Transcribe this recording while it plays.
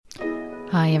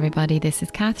Hi everybody, this is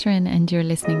Catherine and you're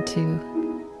listening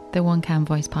to the One Calm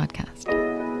Voice podcast.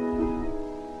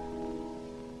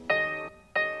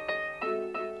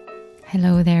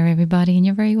 Hello there everybody, and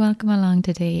you're very welcome along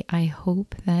today. I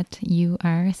hope that you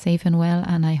are safe and well,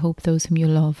 and I hope those whom you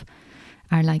love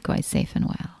are likewise safe and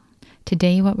well.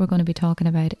 Today what we're going to be talking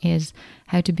about is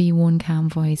how to be one calm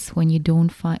voice when you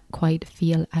don't quite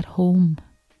feel at home.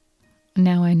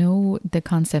 Now, I know the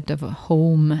concept of a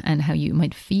home and how you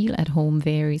might feel at home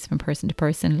varies from person to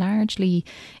person. Largely,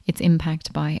 it's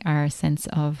impacted by our sense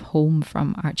of home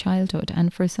from our childhood.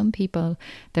 And for some people,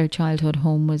 their childhood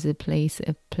home was a place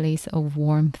of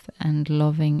warmth and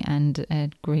loving and a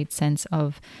great sense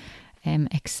of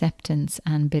acceptance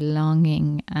and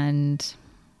belonging and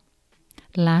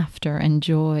laughter and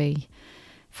joy.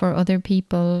 For other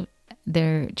people,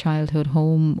 their childhood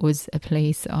home was a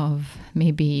place of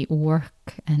maybe work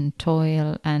and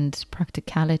toil and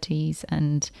practicalities,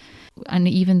 and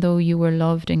even though you were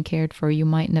loved and cared for, you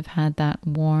mightn't have had that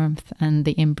warmth and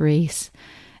the embrace.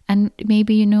 And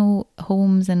maybe,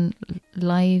 homes and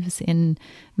lives in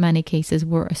many cases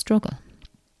were a struggle.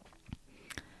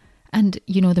 And,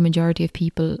 the majority of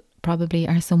people probably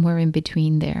are somewhere in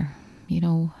between there,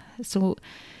 So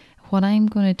what I'm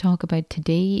going to talk about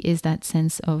today is that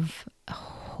sense of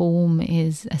home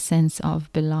is a sense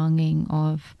of belonging,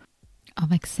 of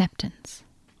acceptance,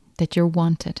 that you're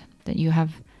wanted, that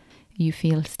you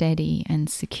feel steady and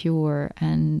secure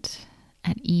and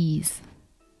at ease.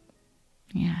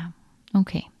 Yeah.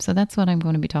 Okay. So that's what I'm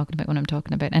going to be talking about when I'm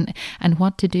talking about and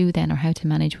what to do then, or how to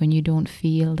manage when you don't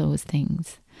feel those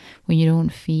things, when you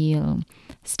don't feel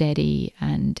steady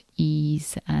and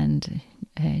ease and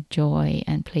joy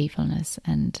and playfulness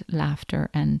and laughter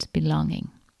and belonging.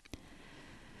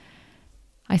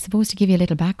 I suppose to give you a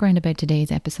little background about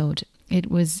today's episode, it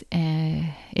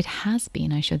has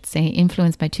been, I should say,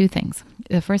 influenced by two things.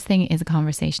 The first thing is a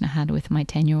conversation I had with my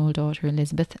 10-year-old daughter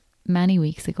Elizabeth many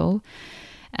weeks ago.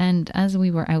 And as we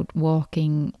were out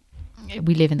walking,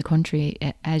 we live in the country,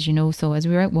 as you know, so as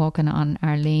we were out walking on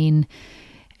our lane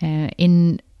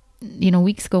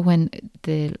weeks ago when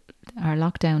our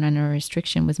lockdown and our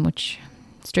restriction was much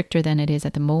stricter than it is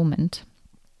at the moment.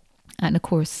 And of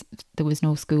course, there was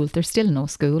no school. There's still no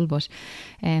school, but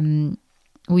I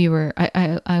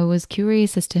was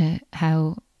curious as to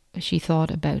how she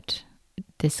thought about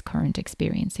this current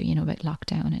experience, about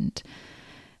lockdown.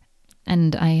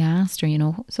 And I asked her,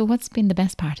 so what's been the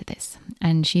best part of this?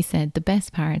 And she said the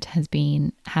best part has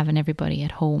been having everybody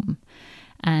at home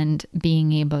and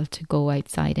being able to go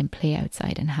outside and play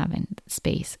outside and having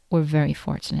space. We're very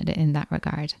fortunate in that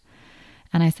regard.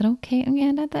 And I said, okay,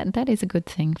 yeah, that is a good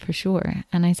thing for sure.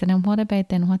 And I said, and what about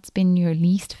then, what's been your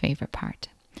least favourite part?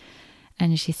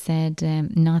 And she said,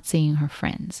 not seeing her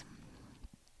friends.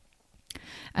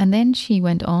 And then she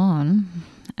went on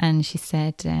and she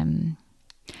said,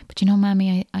 but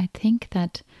Mammy, I think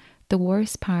that the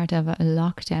worst part of a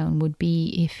lockdown would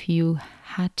be if you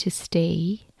had to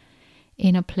stay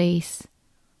in a place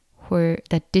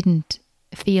that didn't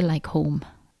feel like home,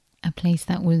 a place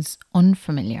that was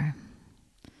unfamiliar.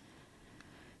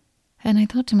 And I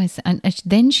thought to myself, and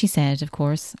then she said, of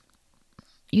course,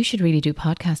 you should really do a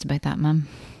podcast about that, Mum.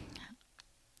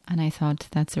 And I thought,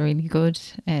 that's a really good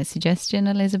suggestion,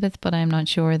 Elizabeth, but I'm not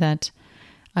sure that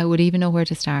I would even know where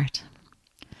to start.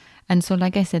 And so,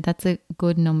 like I said, that's a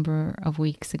good number of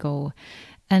weeks ago.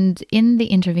 And in the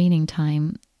intervening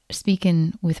time,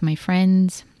 speaking with my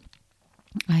friends,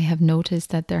 I have noticed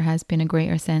that there has been a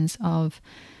greater sense of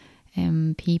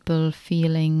people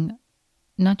feeling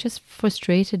not just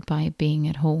frustrated by being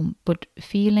at home, but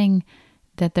feeling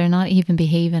that they're not even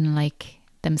behaving like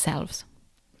themselves.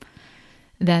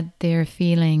 That they're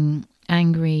feeling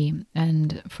angry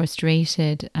and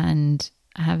frustrated and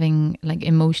having like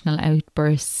emotional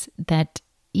outbursts that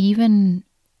even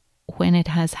when it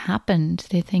has happened,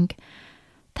 they think,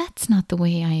 that's not the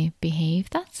way I behave.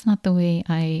 That's not the way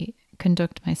I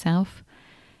conduct myself.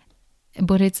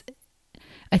 But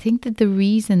I think that the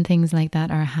reason things like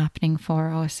that are happening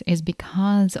for us is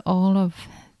because all of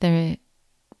the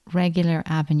regular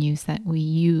avenues that we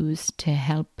use to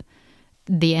help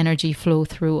the energy flow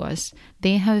through us,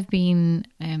 they have been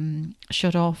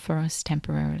shut off for us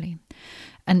temporarily.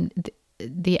 And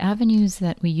the avenues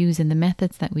that we use and the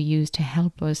methods that we use to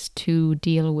help us to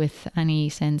deal with any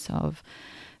sense of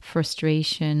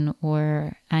frustration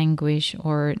or anguish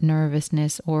or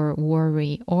nervousness or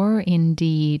worry or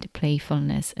indeed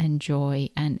playfulness and joy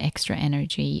and extra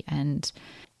energy, and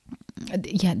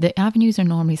the avenues are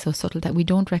normally so subtle that we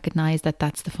don't recognize that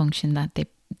that's the function that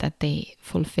they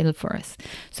fulfill for us.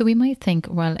 So we might think,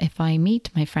 well, if I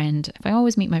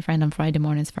always meet my friend on Friday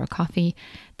mornings for a coffee,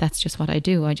 that's just what I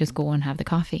do. I just go and have the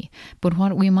coffee. But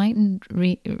what we mightn't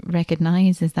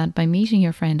recognize is that by meeting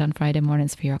your friend on Friday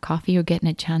mornings for your coffee, you're getting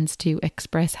a chance to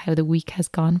express how the week has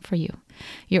gone for you.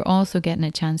 You're also getting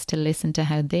a chance to listen to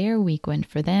how their week went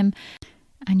for them,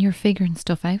 and you're figuring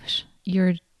stuff out.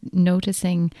 You're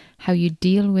noticing how you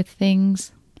deal with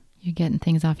things. You're getting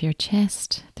things off your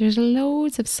chest. There's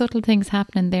loads of subtle things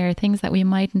happening there, things that we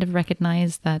mightn't have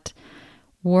recognized that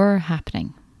were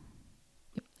happening.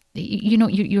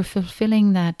 You're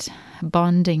fulfilling that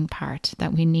bonding part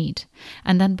that we need.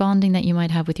 And that bonding that you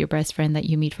might have with your best friend that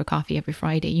you meet for coffee every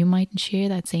Friday, you mightn't share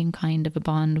that same kind of a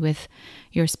bond with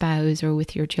your spouse or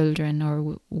with your children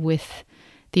or with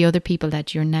the other people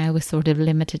that you're now sort of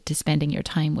limited to spending your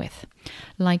time with.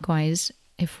 Likewise,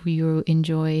 if you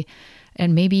enjoy,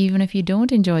 and maybe even if you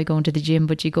don't enjoy going to the gym,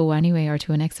 but you go anyway, or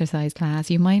to an exercise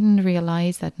class, you mightn't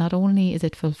realize that not only is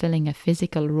it fulfilling a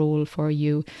physical role for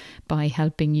you by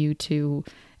helping you to,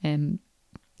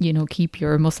 keep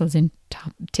your muscles in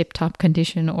tip-top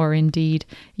condition, or indeed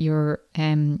your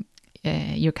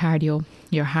cardio,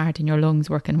 your heart and your lungs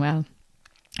working well.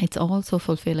 It's also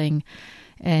fulfilling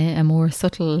a more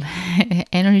subtle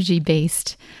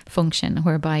energy-based function,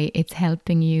 whereby it's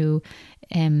helping you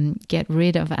get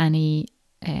rid of any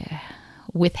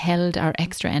withheld or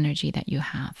extra energy that you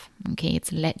have. Okay,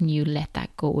 it's letting you let that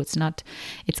go. It's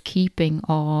keeping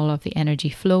all of the energy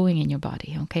flowing in your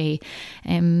body. Okay,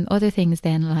 other things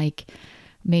then, like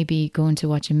maybe going to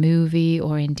watch a movie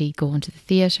or indeed going to the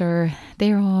theatre,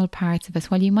 they're all parts of us.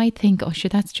 Well, you might think, oh sure,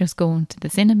 that's just going to the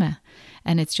cinema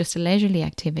and it's just a leisurely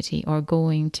activity, or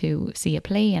going to see a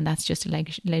play and that's just a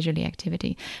leisurely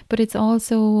activity. But it's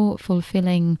also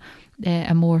fulfilling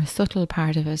a more subtle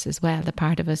part of us as well, the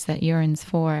part of us that yearns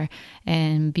for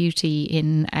beauty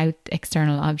in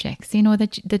external objects,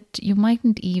 that you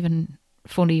mightn't even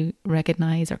fully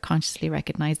recognize or consciously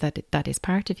recognize that is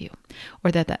part of you,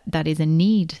 or that is a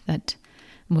need that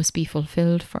must be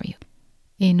fulfilled for you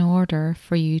in order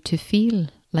for you to feel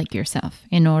like yourself,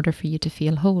 in order for you to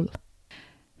feel whole.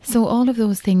 So all of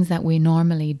those things that we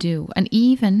normally do, and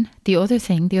even the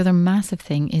other massive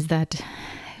thing is that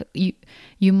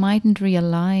you mightn't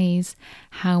realize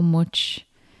how much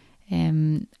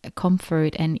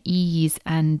comfort and ease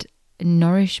and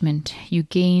nourishment you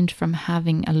gained from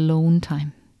having alone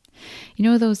time.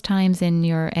 Those times in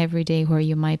your everyday where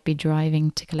you might be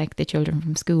driving to collect the children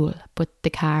from school, but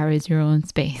the car is your own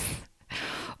space.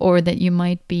 Or that you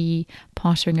might be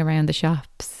pottering around the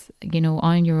shops,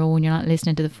 on your own. You're not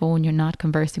listening to the phone. You're not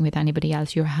conversing with anybody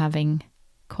else. You're having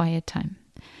quiet time.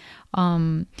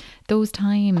 Those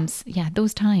times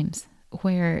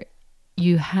where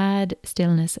you had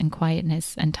stillness and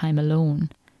quietness and time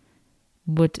alone,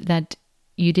 but that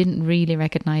you didn't really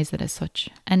recognize it as such.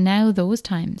 And now those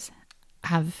times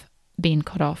have been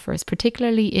cut off for us,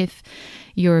 particularly if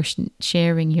you're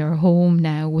sharing your home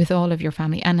now with all of your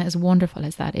family. And as wonderful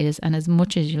as that is, and as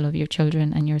much as you love your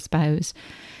children and your spouse,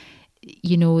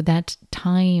 that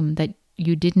time that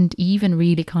you didn't even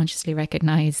really consciously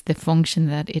recognize the function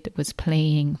that it was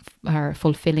playing or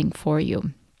fulfilling for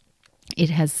you, it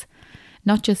has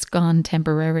not just gone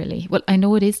temporarily. Well, I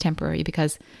know it is temporary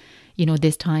because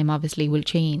this time obviously will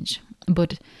change,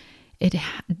 but it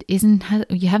isn't.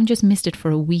 You haven't just missed it for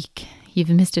a week. You've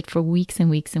missed it for weeks and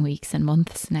weeks and weeks and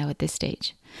months now at this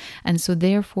stage. And so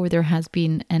therefore there has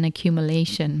been an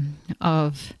accumulation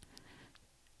of,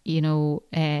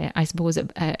 I suppose,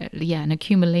 an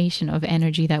accumulation of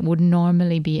energy that would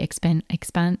normally be expended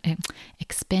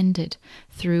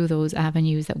through those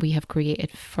avenues that we have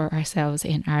created for ourselves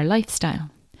in our lifestyle.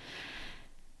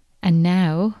 And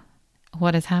now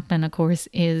what has happened, of course,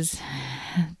 is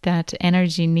that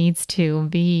energy needs to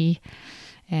be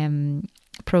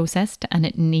processed, and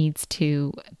it needs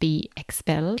to be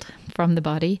expelled from the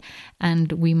body.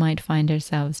 And we might find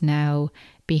ourselves now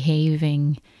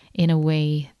behaving in a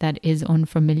way that is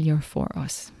unfamiliar for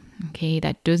us. Okay,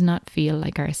 that does not feel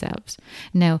like ourselves.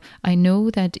 Now, I know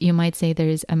that you might say that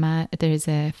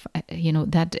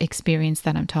experience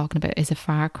that I'm talking about is a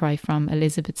far cry from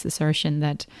Elizabeth's assertion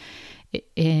that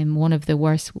one of the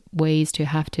worst ways to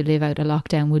have to live out a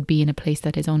lockdown would be in a place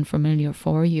that is unfamiliar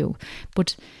for you.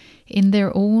 But in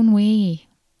their own way,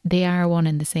 they are one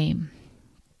and the same.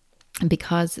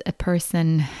 Because a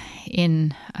person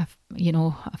in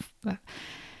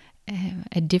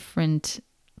a different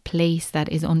place that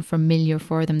is unfamiliar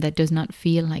for them, that does not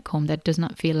feel like home, that does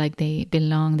not feel like they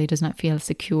belong, they does not feel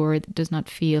secure, that does not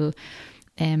feel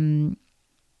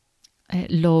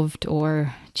loved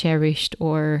or cherished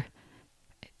or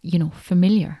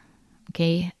familiar.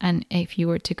 Okay. And if you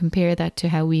were to compare that to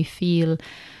how we feel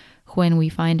when we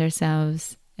find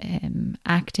ourselves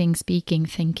acting, speaking,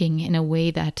 thinking in a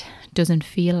way that doesn't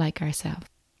feel like ourselves,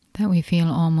 that we feel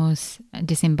almost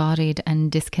disembodied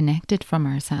and disconnected from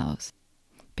ourselves,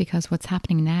 because what's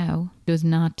happening now does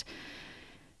not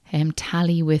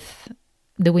tally with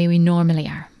the way we normally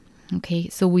are. Okay,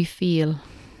 so we feel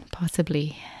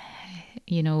possibly,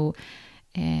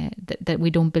 that we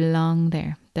don't belong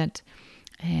there, that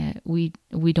we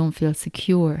don't feel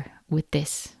secure with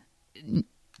this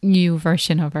new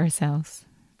version of ourselves.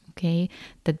 Okay,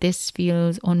 that this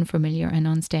feels unfamiliar and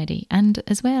unsteady, and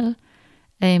as well,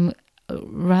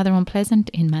 rather unpleasant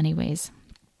in many ways.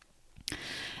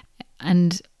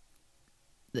 And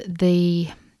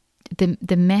the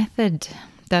method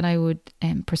that I would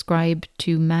prescribe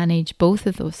to manage both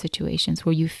of those situations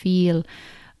where you feel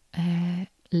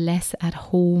less at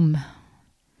home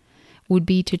would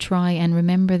be to try and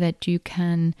remember that you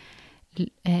can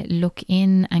look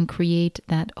in and create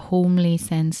that homely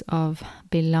sense of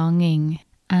belonging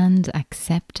and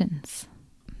acceptance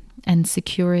and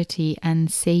security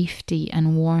and safety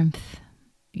and warmth.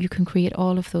 You can create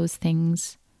all of those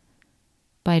things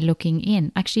by looking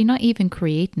in. Actually, not even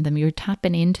creating them, you're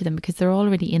tapping into them because they're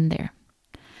already in there.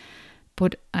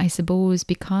 But I suppose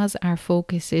because our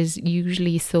focus is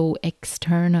usually so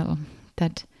external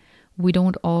that we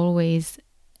don't always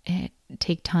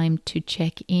take time to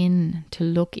check in, to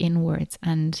look inwards,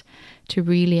 and to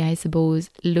really, I suppose,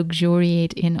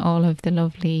 luxuriate in all of the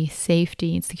lovely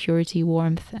safety and security,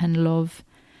 warmth and love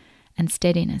and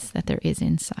steadiness that there is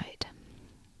inside.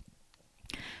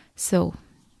 So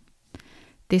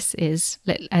this is,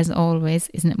 as always,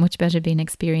 isn't it much better being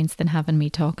experienced than having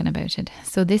me talking about it?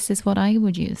 So this is what I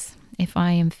would use if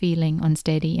I am feeling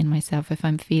unsteady in myself, if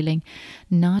I'm feeling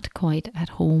not quite at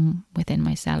home within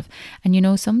myself.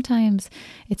 And sometimes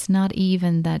it's not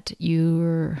even that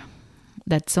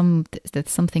that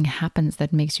something happens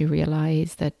that makes you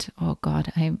realize that, oh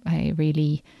God, I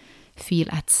really feel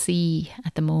at sea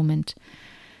at the moment.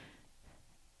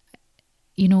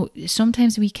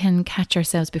 Sometimes we can catch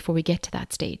ourselves before we get to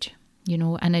that stage,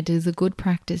 and it is a good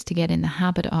practice to get in the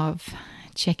habit of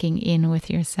checking in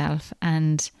with yourself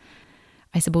and,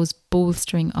 I suppose,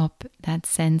 bolstering up that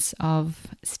sense of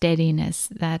steadiness,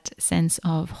 that sense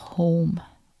of home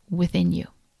within you.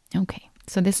 Okay,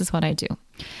 so this is what I do.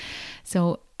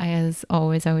 So as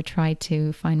always, I would try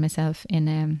to find myself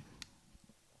in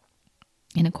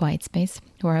a quiet space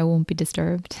where I won't be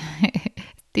disturbed.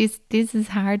 This is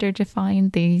harder to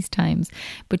find these times.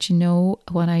 But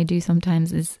what I do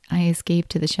sometimes is I escape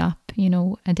to the shop.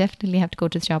 I definitely have to go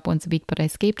to the shop once a week, but I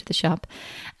escape to the shop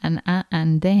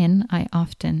and then I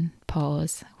often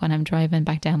pause when I'm driving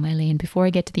back down my lane before I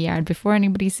get to the yard, before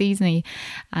anybody sees me,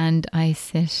 and I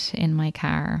sit in my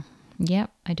car.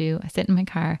 Yep, I do. I sit in my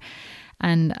car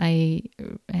and I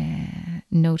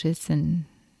notice and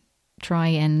try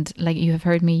and, like you have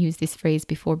heard me use this phrase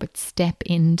before, but step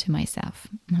into myself.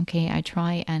 Okay, I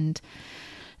try and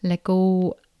let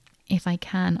go, if I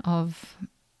can, of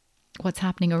what's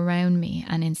happening around me,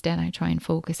 and instead I try and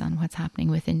focus on what's happening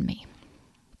within me.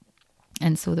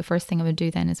 And so the first thing I would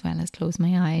do then as well is close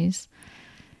my eyes.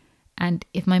 And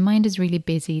if my mind is really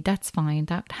busy, that's fine,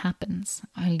 that happens.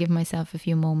 I'll give myself a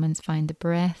few moments, find the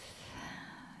breath.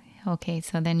 Okay,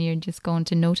 so then you're just going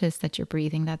to notice that you're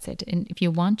breathing. That's it. And if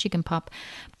you want, you can pop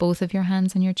both of your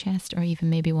hands on your chest, or even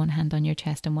maybe one hand on your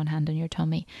chest and one hand on your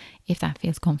tummy, if that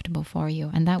feels comfortable for you.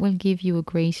 And that will give you a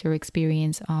greater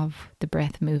experience of the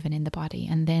breath moving in the body.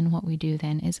 And then what we do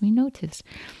then is we notice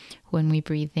when we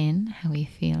breathe in how we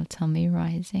feel tummy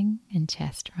rising and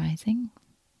chest rising.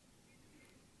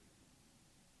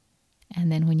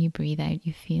 And then when you breathe out,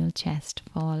 you feel chest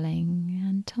falling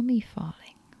and tummy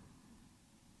falling.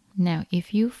 Now,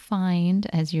 if you find,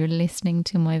 as you're listening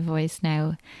to my voice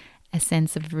now, a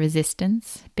sense of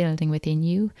resistance building within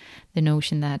you, the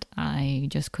notion that I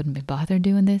just couldn't be bothered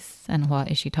doing this, and what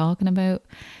is she talking about,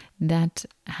 that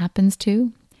happens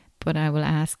too. But I will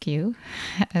ask you,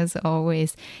 as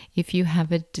always, if you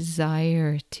have a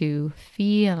desire to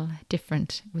feel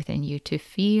different within you, to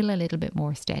feel a little bit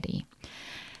more steady,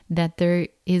 that there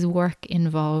is work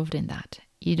involved in that.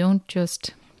 You don't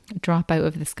just drop out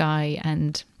of the sky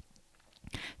and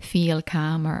feel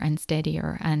calmer and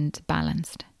steadier and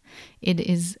balanced. It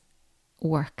is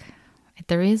work.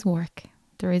 There is work.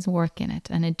 There is work in it,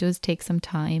 and it does take some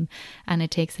time, and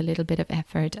it takes a little bit of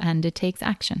effort, and it takes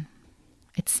action.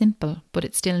 It's simple, but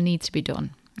it still needs to be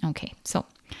done. Okay, so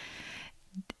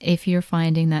if you're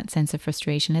finding that sense of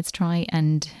frustration, let's try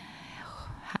and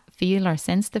feel or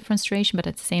sense the frustration, but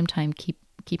at the same time keep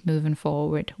keep moving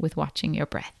forward with watching your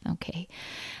breath. Okay.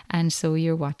 And so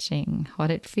you're watching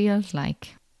what it feels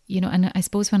like. And I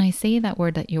suppose when I say that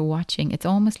word that you're watching, it's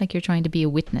almost like you're trying to be a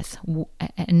witness,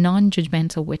 a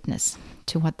non-judgmental witness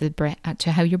to what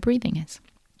to how your breathing is.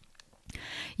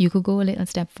 You could go a little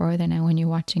step further now when you're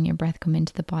watching your breath come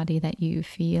into the body, that you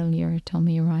feel your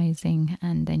tummy rising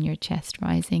and then your chest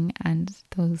rising and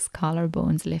those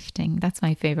collarbones lifting. That's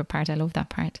my favorite part. I love that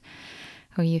part,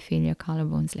 where you feel your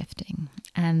collarbones lifting.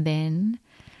 And then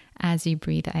as you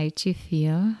breathe out, you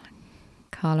feel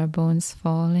collarbones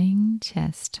falling,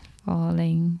 chest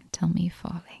falling, tummy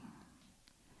falling.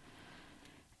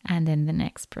 And then the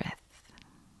next breath,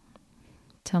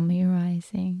 tummy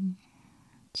rising,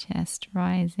 chest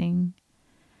rising,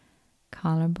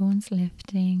 collarbones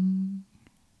lifting,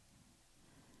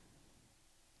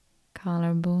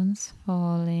 collarbones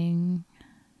falling,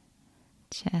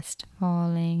 chest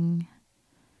falling,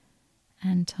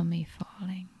 and tummy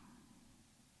falling.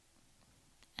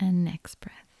 And next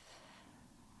breath,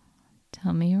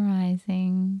 tummy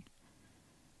rising,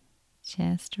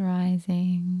 chest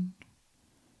rising,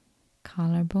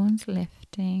 collarbones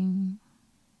lifting,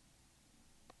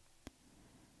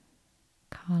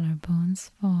 collarbones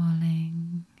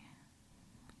falling,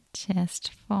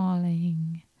 chest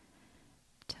falling,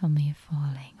 tummy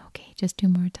falling. Okay, just 2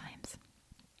 more times.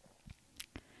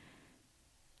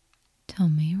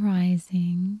 Tummy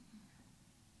rising,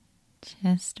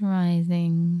 chest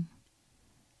rising,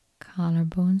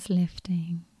 collarbones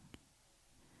lifting.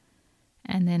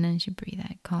 And then as you breathe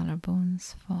out,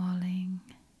 collarbones falling,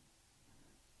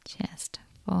 chest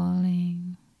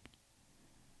falling,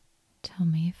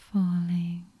 tummy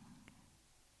falling.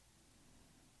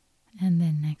 And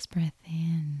then next breath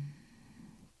in,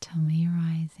 tummy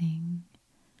rising,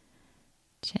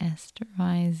 chest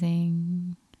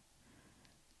rising,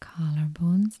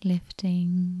 collarbones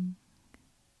lifting,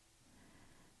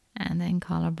 and then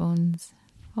collarbones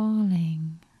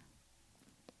falling,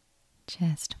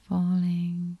 chest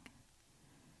falling,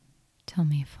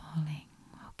 tummy falling.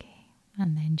 Okay,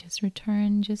 and then just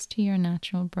return just to your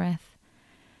natural breath.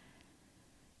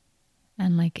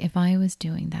 And like if I was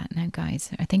doing that now,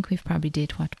 guys, I think we've probably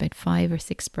did about 5 or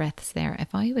 6 breaths there.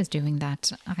 If I was doing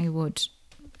that, I would,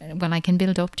 well, I can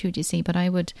build up to it, you see, but I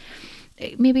would,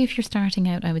 maybe if you're starting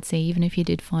out, I would say even if you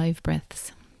did 5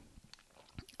 breaths,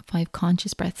 5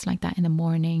 conscious breaths like that in the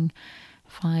morning,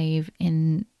 5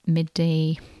 in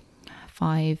midday,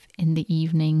 5 in the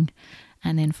evening,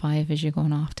 and then 5 as you're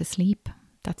going off to sleep.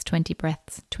 That's 20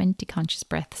 breaths, 20 conscious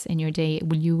breaths in your day.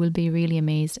 You will be really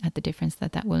amazed at the difference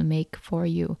that will make for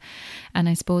you. And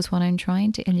I suppose what I'm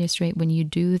trying to illustrate when you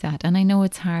do that, and I know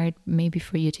it's hard maybe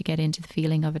for you to get into the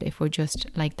feeling of it if we're just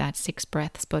like that 6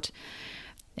 breaths, but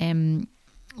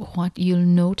what you'll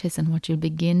notice and what you'll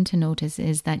begin to notice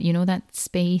is that, that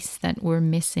space that we're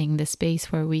missing, the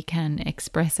space where we can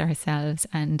express ourselves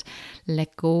and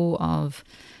let go of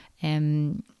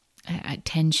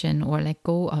tension, or let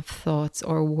go of thoughts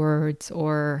or words,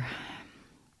 or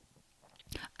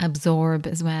absorb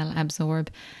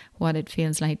what it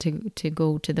feels like to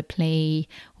go to the play,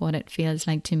 what it feels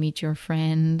like to meet your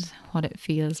friend, what it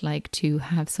feels like to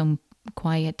have some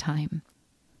quiet time.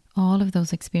 All of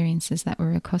those experiences that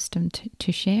we're accustomed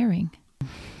to sharing,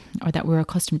 or that we're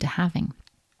accustomed to having,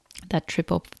 that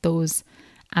trip up those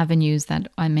avenues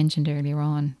that I mentioned earlier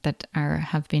on that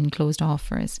have been closed off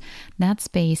for us. That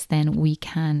space then we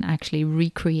can actually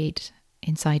recreate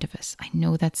inside of us. I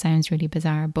know that sounds really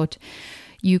bizarre, but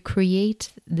you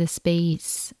create the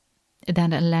space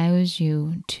that allows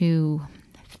you to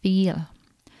feel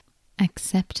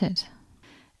accepted,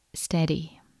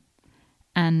 steady,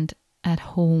 and at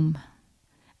home,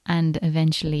 and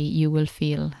eventually you will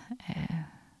feel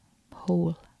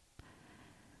whole.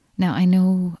 Now, I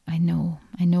know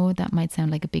that might sound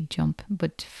like a big jump,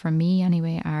 but for me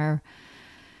anyway,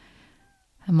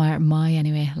 my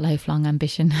lifelong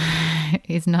ambition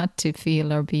is not to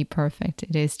feel or be perfect.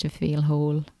 It is to feel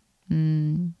whole.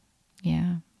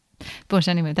 Yeah. But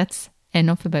anyway, that's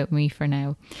enough about me for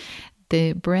now.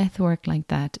 The breath work like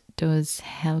that does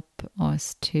help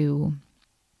us to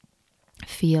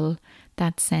feel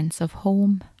that sense of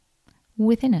home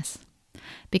within us.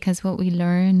 Because what we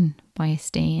learn by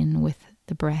staying with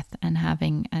the breath and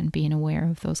having and being aware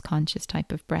of those conscious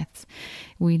type of breaths,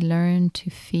 we learn to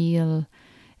feel,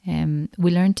 we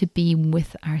learn to be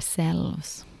with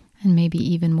ourselves. And maybe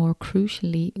even more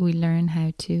crucially, we learn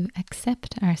how to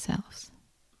accept ourselves.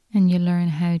 And you learn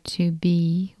how to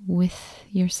be with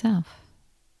yourself.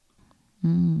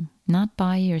 Not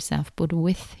by yourself, but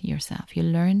with yourself. You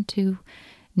learn to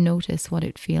notice what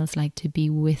it feels like to be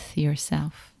with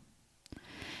yourself.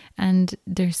 And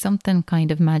there's something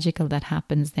kind of magical that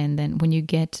happens then when you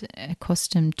get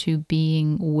accustomed to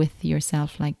being with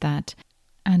yourself like that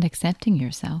and accepting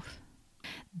yourself.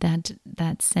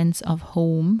 That sense of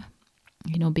home,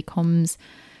 becomes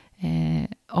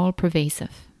all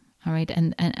pervasive. All right.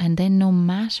 And then no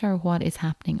matter what is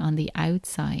happening on the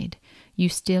outside, you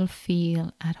still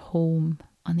feel at home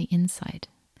on the inside.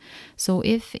 So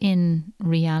if in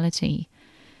reality,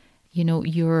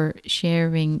 you're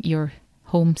sharing your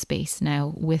home space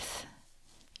now with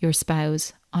your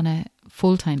spouse on a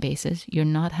full-time basis, you're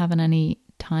not having any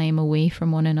time away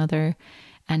from one another,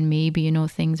 and maybe,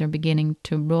 things are beginning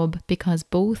to rub because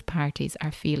both parties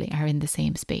are in the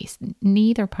same space.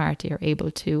 Neither party are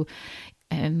able to,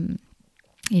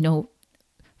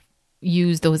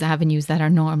 use those avenues that are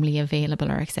normally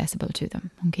available or accessible to them.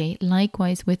 Okay.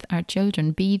 Likewise with our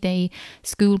children, be they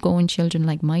school-going children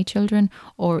like my children,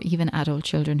 or even adult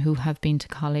children who have been to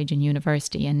college and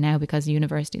university, and now because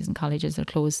universities and colleges are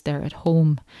closed, they're at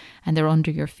home and they're under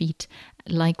your feet.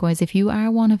 Likewise, if you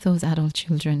are one of those adult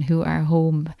children who are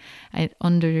home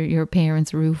under your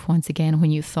parents' roof once again when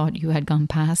you thought you had gone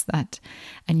past that,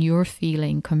 and you're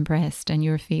feeling compressed and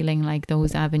you're feeling like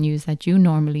those avenues that you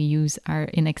normally use are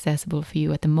inaccessible for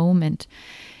you at the moment,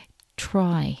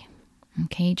 try.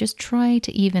 Okay, just try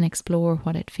to even explore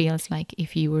what it feels like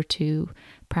if you were to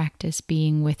practice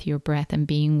being with your breath and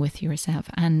being with yourself,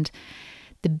 and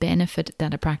the benefit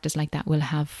that a practice like that will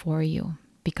have for you.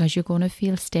 Because you're going to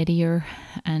feel steadier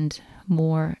and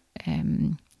more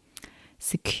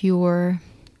secure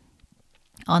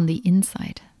on the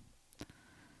inside.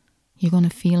 You're going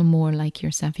to feel more like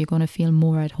yourself. You're going to feel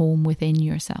more at home within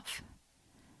yourself.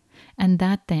 And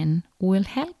that then will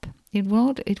help. It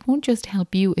won't just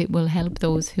help you. It will help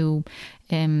those who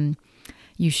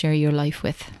you share your life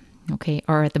with. Okay,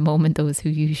 or at the moment those who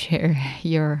you share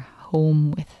your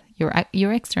home with,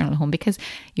 your external home, because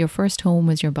your first home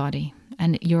was your body.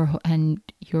 And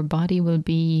your body will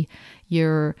be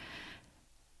your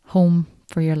home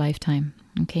for your lifetime,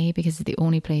 okay? Because it's the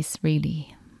only place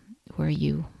really where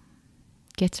you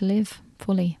get to live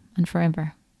fully and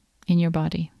forever in your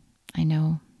body. I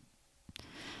know.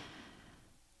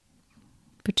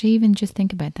 But to even just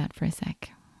think about that for a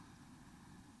sec.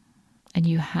 And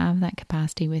you have that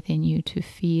capacity within you to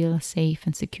feel safe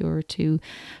and secure, to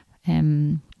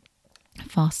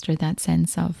foster that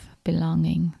sense of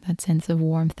belonging, that sense of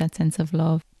warmth, that sense of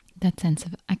love, that sense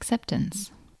of acceptance.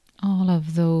 All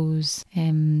of those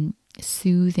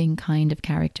soothing kind of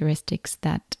characteristics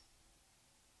that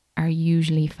are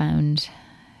usually found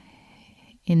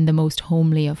in the most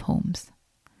homely of homes.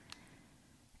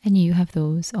 And you have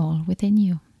those all within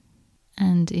you.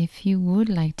 And if you would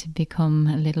like to become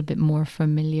a little bit more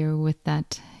familiar with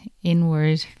that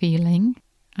inward feeling,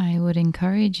 I would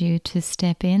encourage you to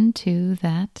step into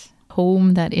that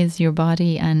home that is your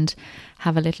body and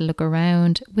have a little look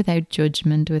around without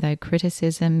judgment, without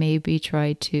criticism. Maybe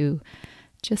try to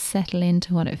just settle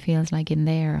into what it feels like in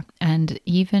there. And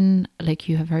even, like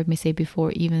you have heard me say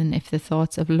before, even if the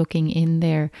thoughts of looking in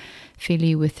there fill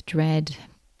you with dread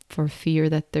for fear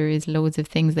that there is loads of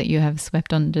things that you have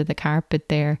swept under the carpet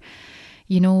there,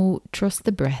 trust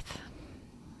the breath.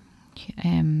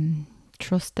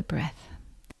 Trust the breath.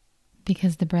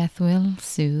 Because the breath will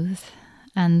soothe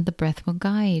and the breath will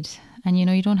guide. And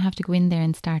you don't have to go in there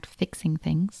and start fixing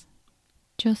things.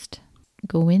 Just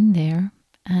go in there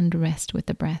and rest with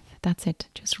the breath. That's it.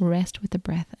 Just rest with the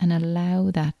breath and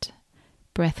allow that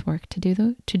breath work to do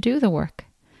the work.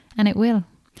 And it will.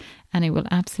 And it will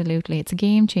absolutely. It's a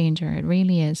game changer. It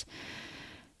really is.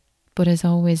 But as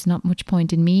always, not much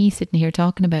point in me sitting here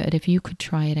talking about it. If you could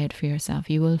try it out for yourself,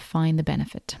 you will find the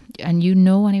benefit. And you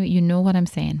know what I'm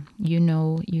saying.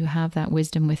 You have that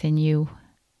wisdom within you.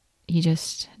 You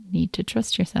just need to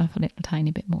trust yourself a little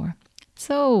tiny bit more.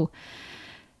 So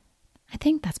I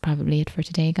think that's probably it for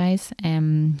today, guys.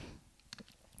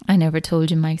 I never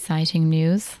told you my exciting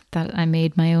news that I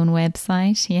made my own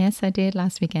website. Yes, I did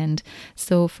last weekend.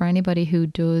 So for anybody who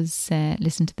does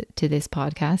listen to this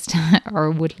podcast or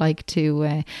would like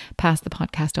to pass the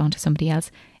podcast on to somebody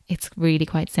else, it's really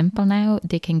quite simple now.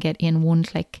 They can get in one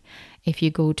click. If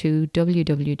you go to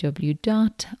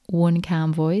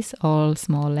www.onecamvoice, all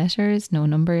small letters, no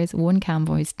numbers,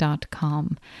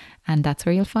 onecamvoice.com. And that's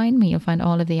where you'll find me. You'll find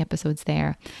all of the episodes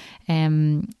there.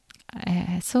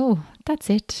 So that's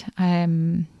it.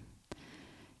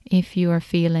 If you are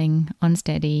feeling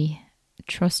unsteady,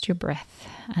 trust your breath,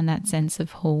 and that sense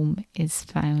of home is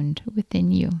found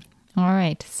within you. All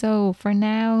right. So for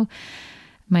now,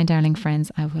 my darling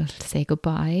friends, I will say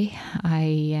goodbye.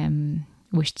 I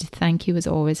wish to thank you as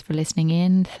always for listening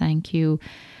in. Thank you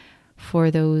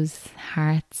for those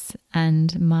hearts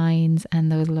and minds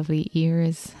and those lovely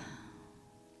ears.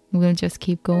 We'll just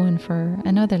keep going for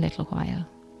another little while.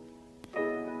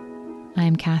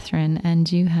 I'm Catherine,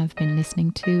 and you have been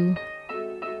listening to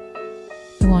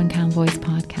the One Calm Voice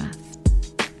podcast.